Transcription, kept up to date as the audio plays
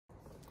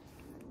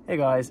Hey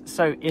guys,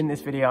 so in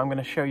this video I'm going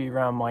to show you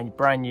around my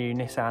brand new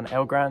Nissan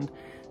Elgrand.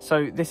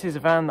 So this is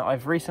a van that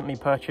I've recently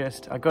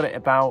purchased. I got it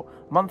about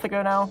a month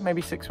ago now,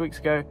 maybe 6 weeks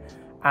ago,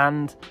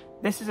 and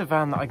this is a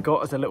van that I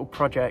got as a little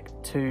project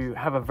to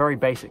have a very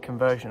basic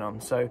conversion on.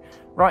 So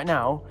right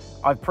now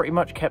I've pretty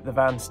much kept the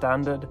van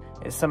standard.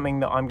 It's something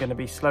that I'm going to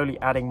be slowly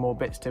adding more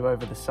bits to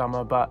over the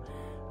summer, but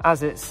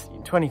as it's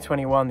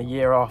 2021, the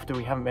year after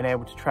we haven't been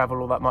able to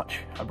travel all that much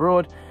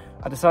abroad,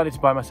 I decided to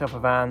buy myself a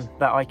van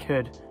that I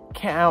could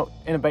get out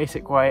in a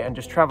basic way and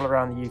just travel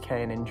around the UK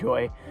and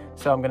enjoy.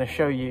 So I'm going to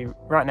show you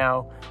right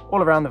now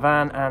all around the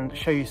van and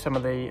show you some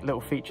of the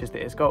little features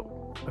that it's got,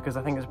 because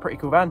I think it's a pretty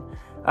cool van.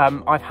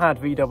 I've had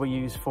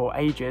VWs for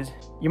ages.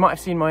 You might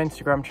have seen my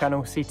Instagram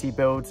channel, CT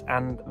Builds,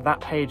 and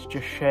that page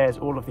just shares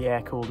all of the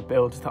air-cooled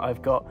builds that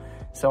I've got.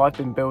 So I've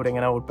been building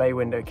an old bay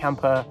window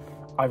camper,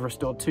 I've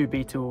restored 2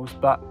 Beetles,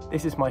 but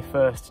this is my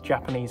first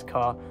Japanese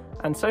car,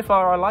 and so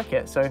far I like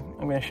it. So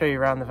I'm going to show you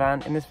around the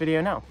van in this video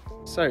now.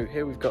 So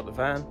here we've got the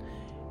van.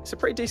 It's a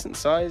pretty decent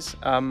size.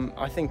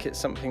 I think it's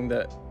something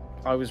that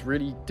I was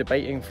really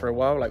debating for a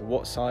while, like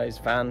what size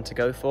van to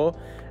go for,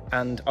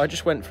 and I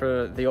just went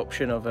for the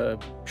option of a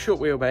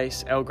short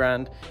wheelbase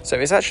Elgrand. So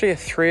it's actually a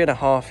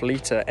 3.5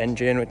 litre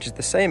engine, which is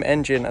the same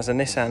engine as a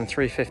Nissan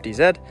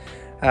 350Z.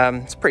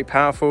 It's pretty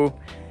powerful.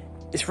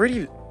 It's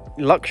really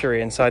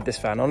luxury inside this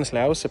van. Honestly,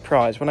 I was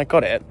surprised when I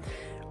got it.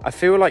 I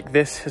feel like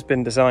this has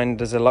been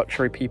designed as a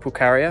luxury people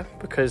carrier,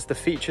 because the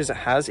features it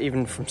has,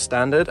 even from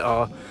standard,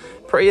 are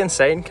pretty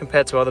insane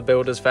compared to other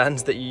builders'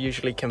 vans that you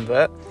usually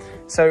convert.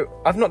 So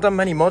I've not done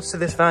many mods to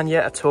this van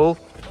yet at all.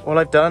 All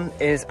I've done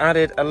is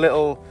added a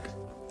little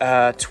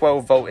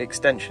 12-volt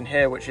extension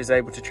here, which is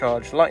able to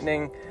charge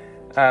lightning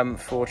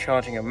for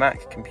charging a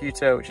Mac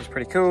computer, which is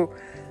pretty cool.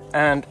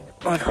 And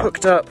I've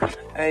hooked up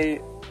a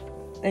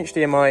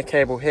HDMI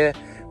cable here,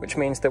 which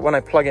means that when I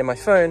plug in my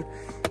phone,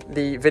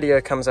 the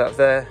video comes out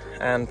there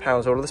and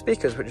powers all of the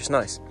speakers, which is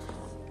nice.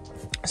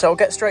 So I'll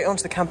get straight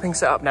onto the camping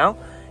setup now.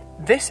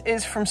 This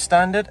is from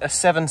standard a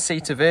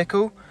 7-seater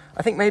vehicle,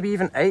 I think maybe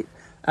even 8.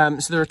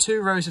 So there are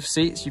 2 rows of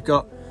seats. You've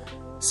got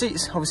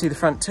seats, obviously the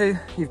front 2,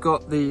 you've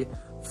got the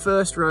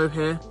first row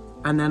here,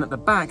 and then at the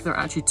back there are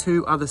actually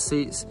 2 other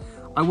seats.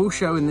 I will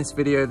show in this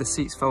video the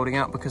seats folding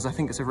out because I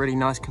think it's a really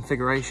nice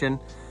configuration.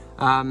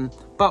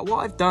 But what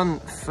I've done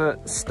for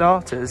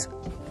starters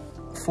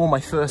for my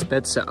first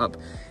bed setup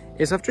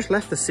is I've just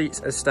left the seats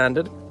as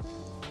standard.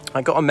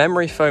 I got a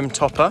memory foam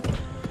topper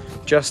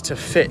just to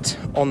fit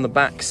on the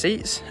back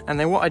seats, and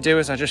then what I do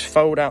is I just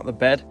fold out the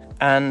bed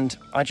and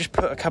I just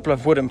put a couple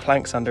of wooden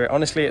planks under it.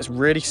 Honestly, it's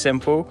really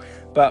simple,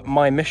 but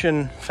my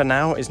mission for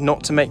now is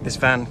not to make this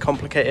van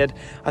complicated.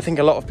 I think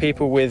a lot of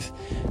people with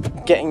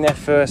getting their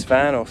first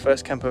van or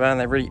first camper van,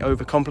 they really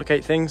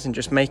overcomplicate things and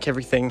just make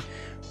everything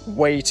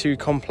way too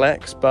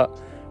complex. But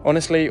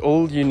honestly,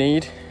 all you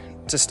need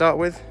to start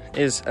with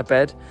is a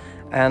bed,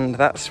 and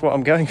that's what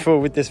I'm going for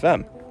with this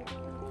van.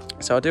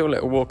 So I'll do a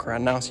little walk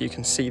around now so you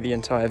can see the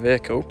entire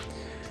vehicle.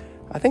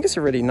 I think it's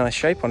a really nice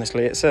shape,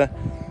 honestly. It's a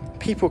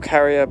people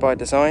carrier by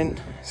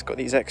design. It's got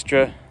these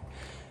extra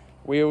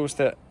wheels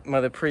that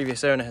the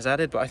previous owner has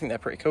added, but I think they're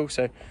pretty cool,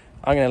 so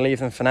I'm going to leave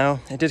them for now.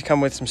 It did come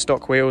with some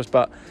stock wheels,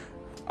 but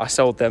I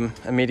sold them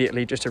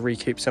immediately just to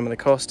recoup some of the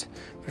cost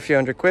for a few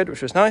 £100,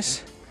 which was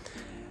nice.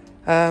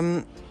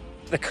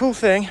 The cool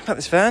thing about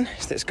this van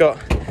is that it's got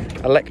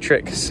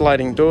electric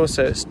sliding doors,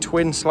 so it's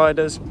twin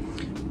sliders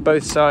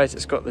both sides.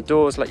 It's got the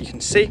doors like you can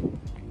see,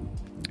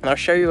 and I'll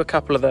show you a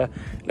couple of the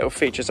little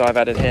features I've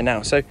added here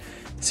now. So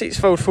the seats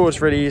fold forwards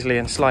really easily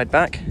and slide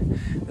back.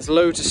 There's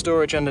loads of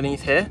storage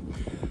underneath here.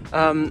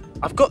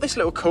 I've got this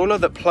little cooler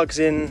that plugs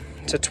in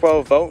to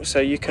 12 volts, so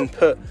you can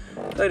put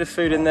a load of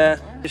food in there.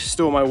 Just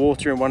store my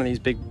water in one of these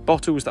big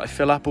bottles that I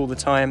fill up all the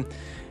time.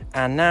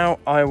 And now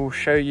I will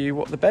show you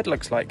what the bed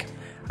looks like.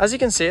 As you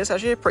can see, it's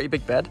actually a pretty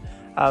big bed.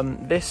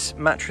 This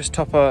mattress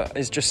topper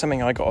is just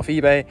something I got off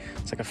eBay.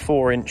 It's like a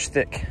 4-inch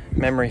thick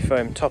memory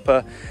foam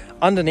topper.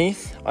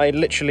 Underneath, I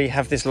literally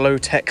have this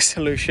low-tech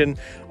solution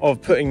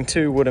of putting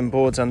 2 wooden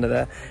boards under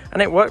there,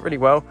 and it worked really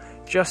well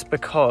just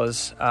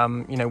because,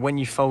 you know, when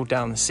you fold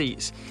down the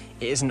seats,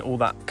 it isn't all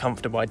that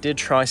comfortable. I did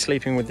try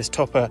sleeping with this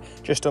topper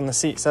just on the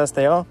seats as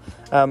they are,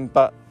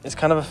 but it's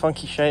kind of a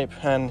funky shape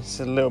and it's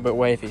a little bit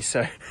wavy,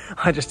 so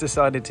I just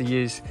decided to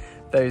use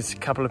those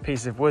couple of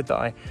pieces of wood that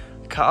I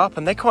cut up,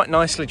 and they quite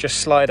nicely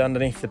just slide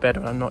underneath the bed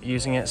when I'm not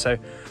using it, so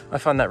I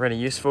find that really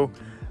useful.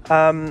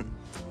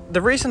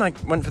 The reason I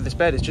went for this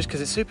bed is just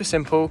because it's super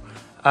simple.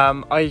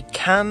 I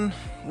can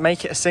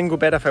make it a single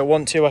bed if I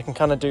want to. I can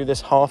kind of do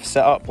this half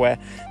setup where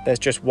there's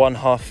just one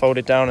half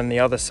folded down and the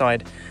other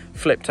side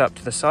flipped up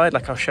to the side,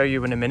 like I'll show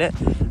you in a minute.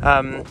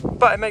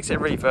 But it makes it a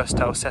really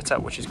versatile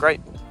setup, which is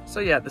great. So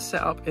yeah, the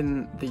setup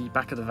in the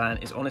back of the van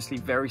is honestly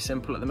very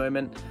simple at the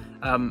moment.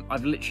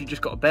 I've literally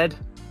just got a bed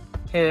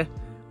here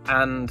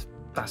and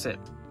that's it.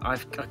 I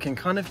can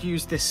kind of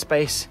use this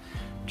space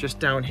just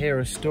down here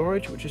as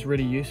storage, which is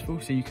really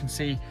useful. So you can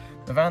see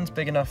the van's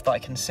big enough that I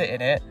can sit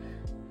in it,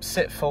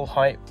 sit full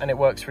height, and it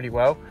works really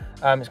well.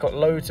 It's got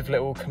loads of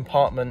little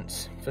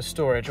compartments for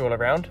storage all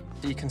around.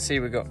 you can see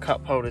we've got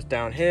cup holders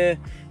down here.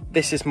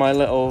 This is my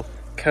little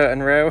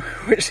curtain rail,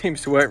 which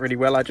seems to work really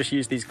well. I just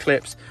use these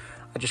clips.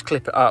 I just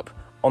clip it up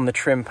on the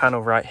trim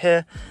panel right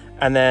here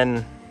and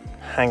then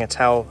hang a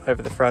towel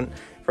over the front.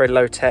 Very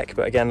low tech,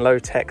 but again, low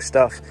tech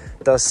stuff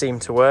does seem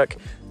to work.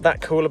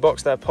 That cooler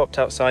box that I popped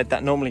outside,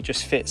 that normally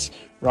just fits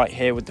right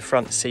here with the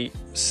front seat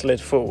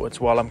slid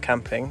forwards while I'm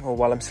camping or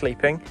while I'm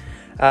sleeping.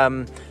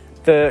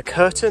 The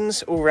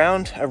curtains all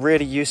round are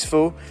really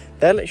useful.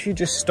 They're literally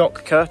just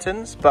stock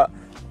curtains, but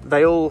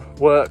they all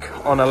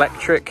work on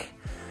electric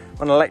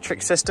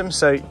system.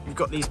 So you've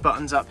got these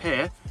buttons up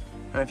here.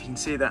 I don't know if you can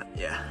see that,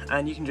 yeah.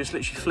 And you can just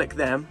literally flick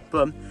them,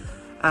 boom,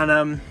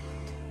 and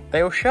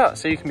they all shut.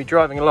 So you can be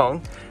driving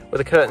along with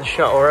the curtains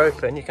shut or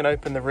open. You can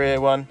open the rear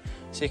one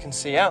so you can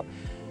see out.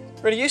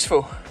 Really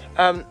useful.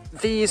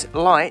 These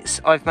lights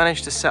I've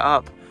managed to set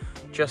up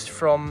just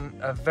from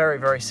a very,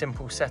 very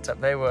simple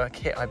setup. They were a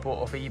kit I bought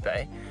off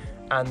eBay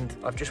and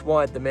I've just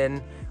wired them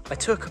in. I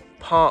took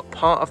apart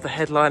part of the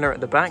headliner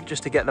at the back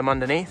just to get them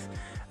underneath.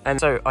 And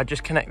so I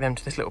just connect them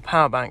to this little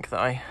power bank that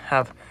I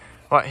have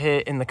right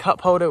here in the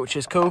cup holder, which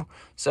is cool.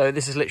 So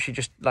this is literally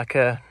just like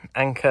a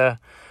Anker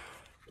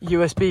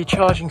USB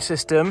charging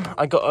system.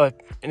 I got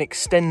an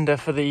extender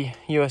for the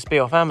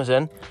USB off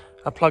Amazon.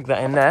 I plug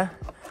that in there.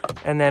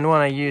 And then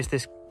when I use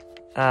this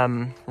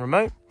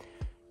remote,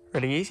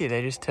 really easy,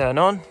 they just turn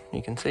on.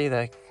 You can see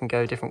they can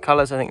go different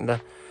colors. I think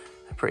they're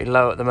pretty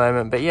low at the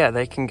moment, but yeah,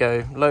 they can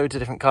go loads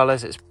of different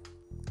colors. It's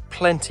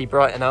plenty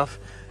bright enough.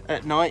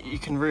 At night, you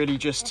can really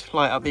just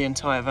light up the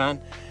entire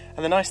van.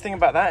 And the nice thing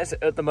about that is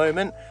that at the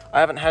moment, I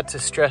haven't had to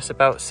stress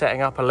about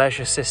setting up a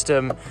leisure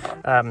system,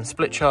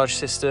 split charge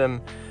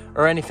system,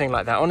 or anything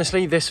like that.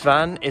 Honestly, this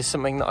van is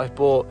something that I've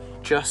bought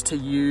just to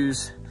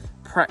use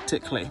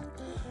practically.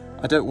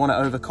 I don't want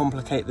to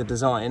overcomplicate the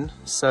design,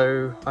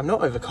 so I'm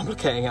not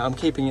overcomplicating it. I'm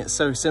keeping it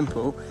so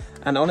simple.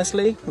 And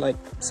honestly, like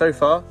so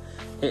far,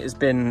 it has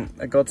been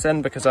a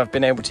godsend because I've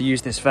been able to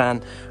use this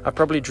van. I've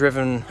probably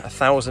driven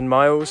 1,000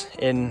 miles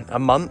in a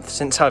month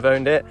since I've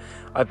owned it.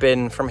 I've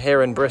been from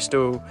here in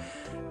Bristol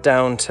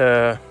down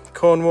to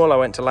Cornwall. I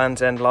went to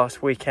Land's End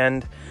last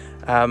weekend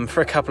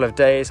for a couple of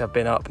days. I've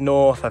been up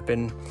north. I've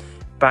been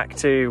back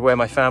to where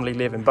my family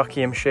live in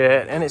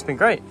Buckinghamshire, and it's been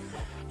great.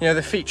 You know,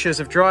 the features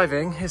of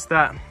driving is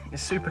that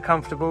it's super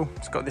comfortable.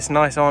 It's got this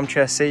nice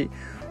armchair seat.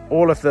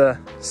 All of the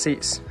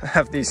seats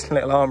have these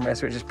little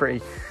armrests, which is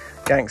pretty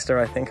gangster,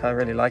 I think. I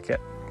really like it.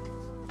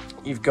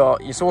 You've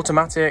got, it's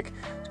automatic,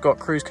 it's got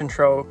cruise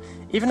control,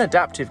 even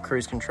adaptive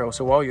cruise control.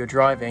 So while you're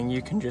driving,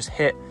 you can just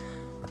hit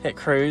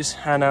cruise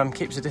and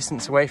keeps a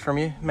distance away from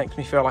you. Makes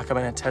me feel like I'm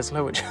in a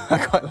Tesla, which I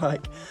quite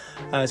like.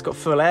 It's got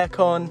full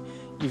aircon.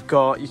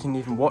 You can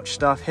even watch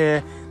stuff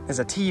here. There's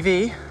a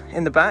TV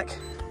in the back.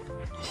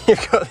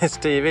 You've got this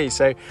TV,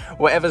 so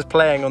whatever's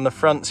playing on the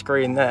front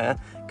screen there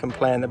can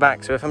play in the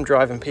back. So if I'm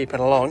driving people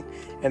along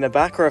in the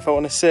back, or if I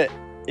want to sit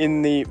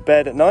in the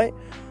bed at night,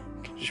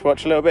 just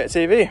watch a little bit of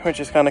TV, which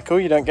is kind of cool.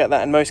 You don't get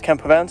that in most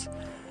camper vans,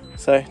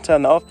 so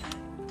turn that off.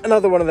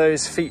 Another one of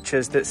those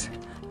features that's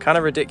kind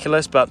of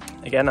ridiculous, but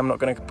again, I'm not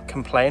going to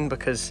complain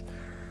because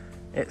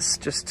it's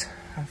just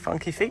a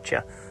funky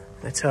feature.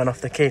 I'm going to turn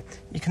off the key.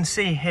 You can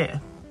see here,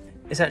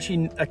 it's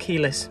actually a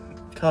keyless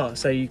car,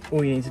 so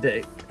all you need to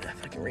do,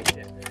 if I can reach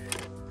it,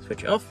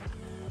 switch it off,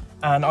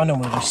 and I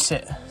normally just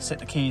sit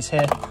the keys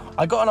here.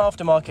 I got an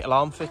aftermarket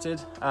alarm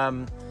fitted.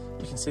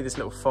 You can see this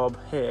little fob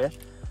here.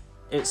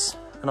 It's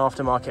an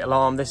aftermarket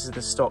alarm. This is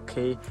the stock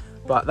key,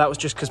 but that was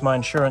just because my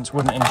insurance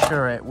wouldn't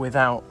insure it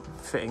without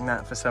fitting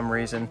that for some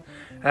reason.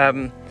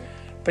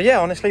 But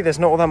yeah, honestly, there's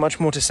not all that much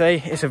more to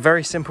say. It's a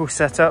very simple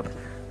setup.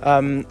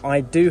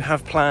 I do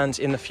have plans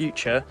in the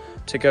future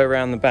to go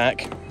around the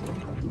back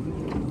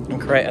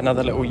and create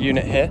another little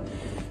unit here.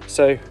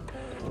 So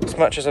as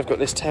much as I've got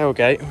this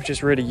tailgate, which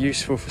is really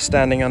useful for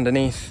standing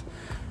underneath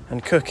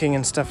and cooking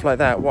and stuff like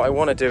that, what I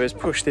want to do is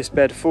push this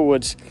bed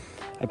forwards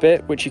a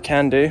bit, which you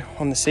can do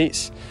on the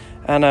seats,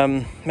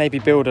 and maybe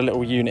build a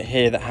little unit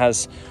here that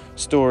has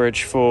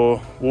storage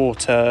for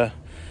water,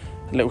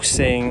 a little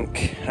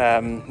sink,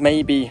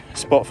 maybe a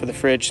spot for the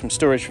fridge, some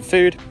storage for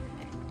food.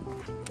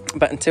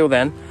 But until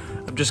then,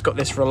 I've just got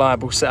this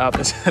reliable setup.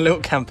 There's a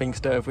little camping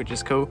stove, which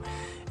is cool.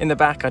 In the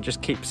back, I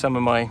just keep some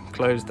of my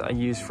clothes that I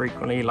use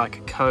frequently, like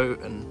a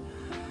coat and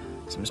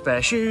some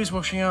spare shoes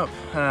washing up,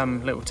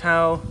 little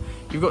towel.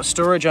 You've got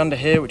storage under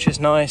here, which is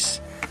nice.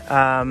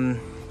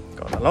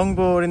 Got a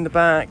longboard in the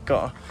back,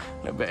 got a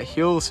little bit of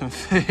fuel, some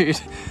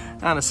food,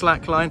 and a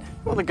slack line,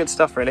 all the good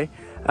stuff really.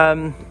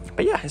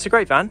 But yeah, it's a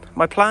great van.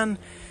 My plan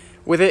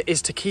with it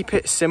is to keep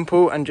it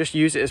simple and just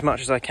use it as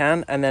much as I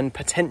can, and then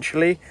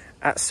potentially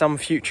at some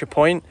future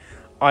point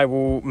I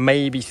will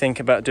maybe think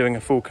about doing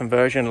a full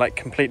conversion, like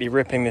completely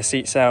ripping the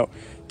seats out,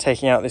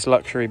 taking out this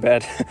luxury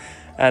bed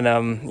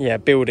and yeah,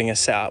 building a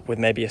setup with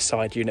maybe a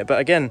side unit. But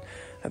again,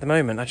 at the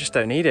moment I just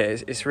don't need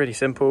it. It's really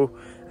simple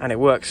and it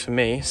works for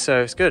me,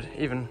 so it's good.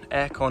 Even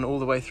aircon all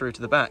the way through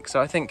to the back.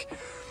 So I think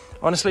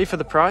honestly, for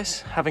the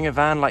price, having a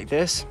van like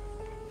this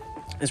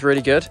is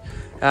really good,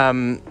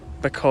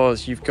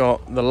 because you've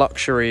got the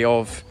luxury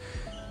of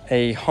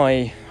a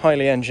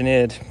highly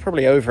engineered,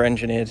 probably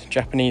over-engineered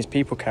Japanese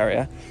people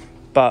carrier,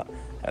 but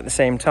at the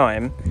same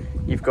time,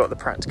 you've got the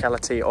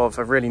practicality of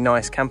a really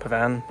nice camper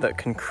van that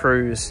can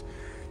cruise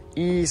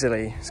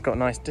easily. It's got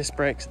nice disc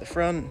brakes at the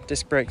front,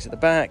 disc brakes at the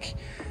back.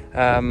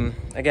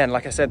 Again,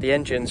 like I said, the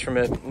engine's from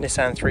a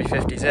Nissan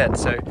 350Z,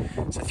 so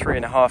it's a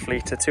 3.5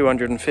 litre,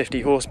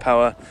 250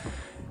 horsepower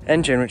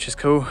engine, which is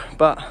cool,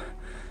 but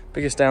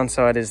biggest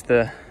downside is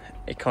the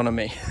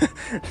economy.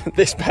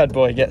 This bad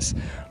boy gets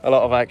a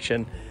lot of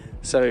action,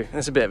 so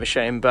that's a bit of a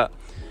shame. But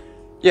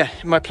yeah,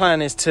 my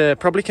plan is to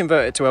probably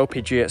convert it to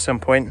LPG at some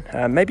point,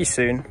 maybe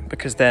soon,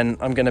 because then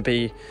I'm going to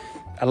be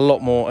a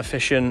lot more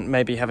efficient,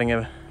 maybe having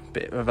a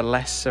bit of a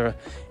lesser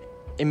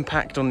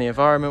impact on the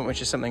environment,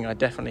 which is something I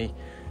definitely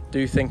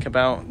do think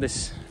about.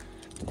 This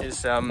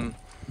is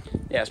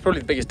yeah, it's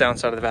probably the biggest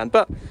downside of the van,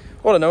 but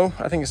all in all,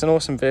 I think it's an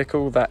awesome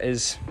vehicle that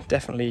is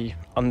definitely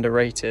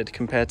underrated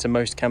compared to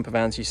most camper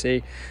vans you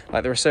see.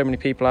 Like, there are so many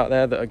people out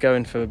there that are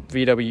going for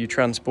VW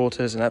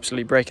transporters and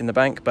absolutely breaking the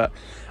bank, but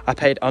I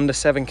paid under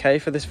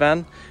 7k for this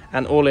van,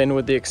 and all in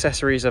with the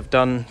accessories I've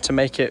done to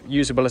make it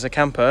usable as a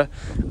camper,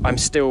 I'm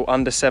still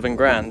under 7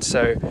 grand.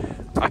 So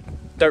I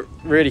don't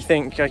really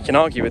think I can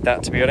argue with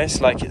that, to be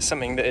honest. Like, it's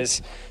something that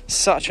is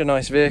such a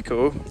nice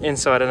vehicle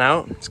inside and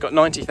out. It's got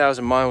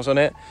 90,000 miles on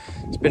it.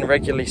 It's been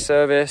regularly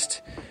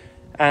serviced,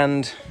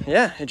 and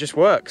yeah, it just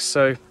works.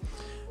 So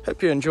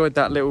hope you enjoyed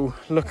that little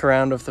look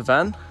around of the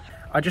van.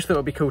 I just thought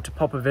it'd be cool to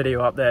pop a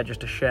video up there just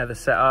to share the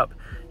setup,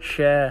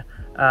 share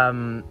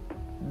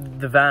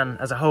the van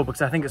as a whole,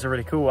 because I think it's a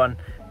really cool one.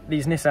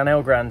 These Nissan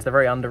Elgrands, they're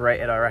very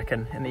underrated, I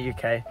reckon, in the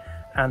UK.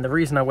 And the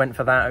reason I went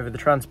for that over the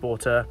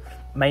Transporter,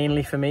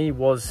 mainly for me,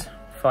 was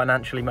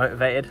financially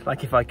motivated.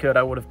 Like, if I could,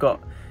 I would have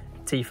got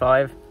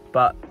T5,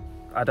 but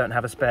I don't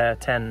have a spare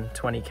 10,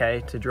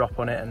 20k to drop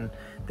on it, and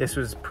this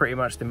was pretty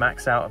much the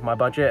max out of my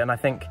budget. And I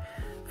think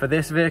for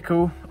this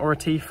vehicle, or a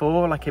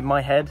T4, like, in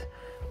my head,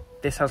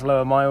 this has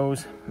lower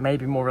miles,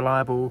 maybe more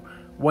reliable,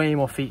 way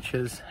more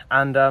features.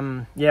 And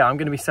yeah, I'm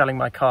going to be selling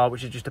my car,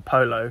 which is just a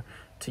Polo,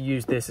 to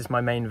use this as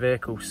my main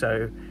vehicle.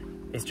 So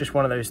it's just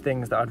one of those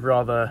things that I'd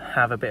rather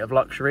have a bit of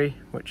luxury,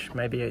 which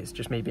maybe it's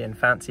just me being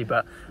fancy,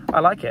 but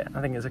I like it.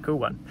 I think it's a cool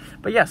one.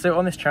 But yeah, so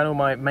on this channel,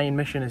 my main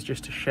mission is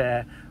just to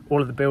share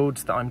all of the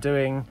builds that I'm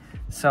doing,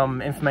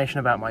 some information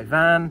about my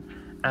van,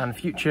 and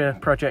future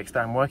projects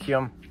that I'm working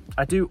on.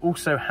 I do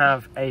also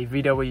have a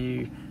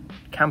VW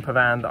camper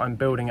van that I'm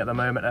building at the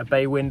moment, a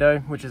bay window,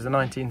 which is a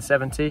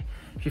 1970.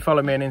 If you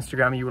follow me on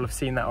Instagram, you will have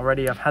seen that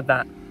already. I've had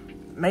that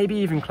maybe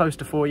even close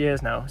to 4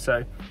 years now,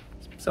 so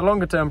it's a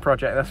longer term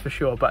project, that's for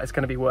sure, but it's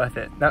going to be worth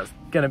it. That's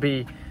going to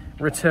be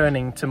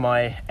returning to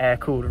my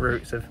air-cooled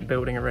roots of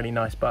building a really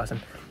nice bus, and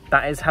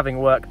that is having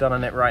work done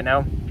on it right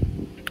now.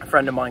 A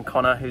friend of mine,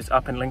 Connor, who's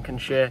up in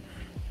Lincolnshire,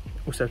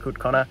 also called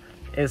Connor,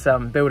 is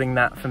building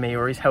that for me,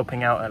 or he's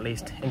helping out at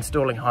least,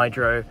 installing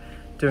hydro,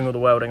 doing all the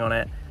welding on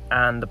it.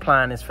 And the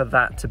plan is for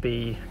that to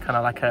be kind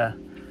of like a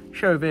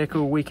show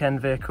vehicle, weekend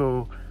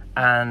vehicle,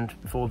 and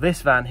for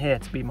this van here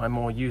to be my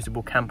more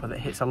usable camper that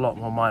hits a lot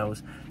more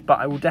miles. But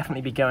I will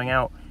definitely be going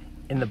out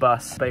in the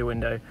bus bay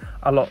window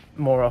a lot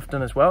more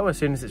often as well, as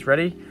soon as it's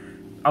ready.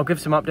 I'll give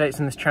some updates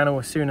on this channel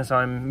as soon as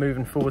I'm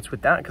moving forwards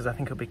with that, because I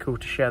think it'll be cool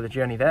to share the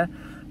journey there.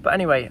 But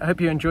anyway, I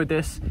hope you enjoyed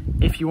this.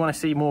 If you want to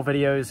see more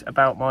videos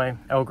about my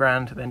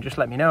Elgrand, then just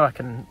let me know. I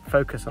can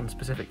focus on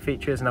specific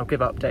features and I'll give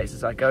updates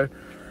as I go.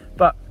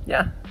 But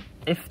yeah,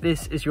 if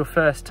this is your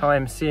first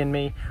time seeing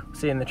me,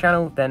 seeing the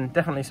channel, then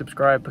definitely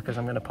subscribe, because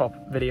I'm going to pop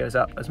videos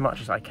up as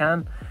much as I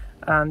can.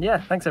 And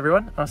yeah, thanks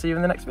everyone. I'll see you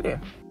in the next video.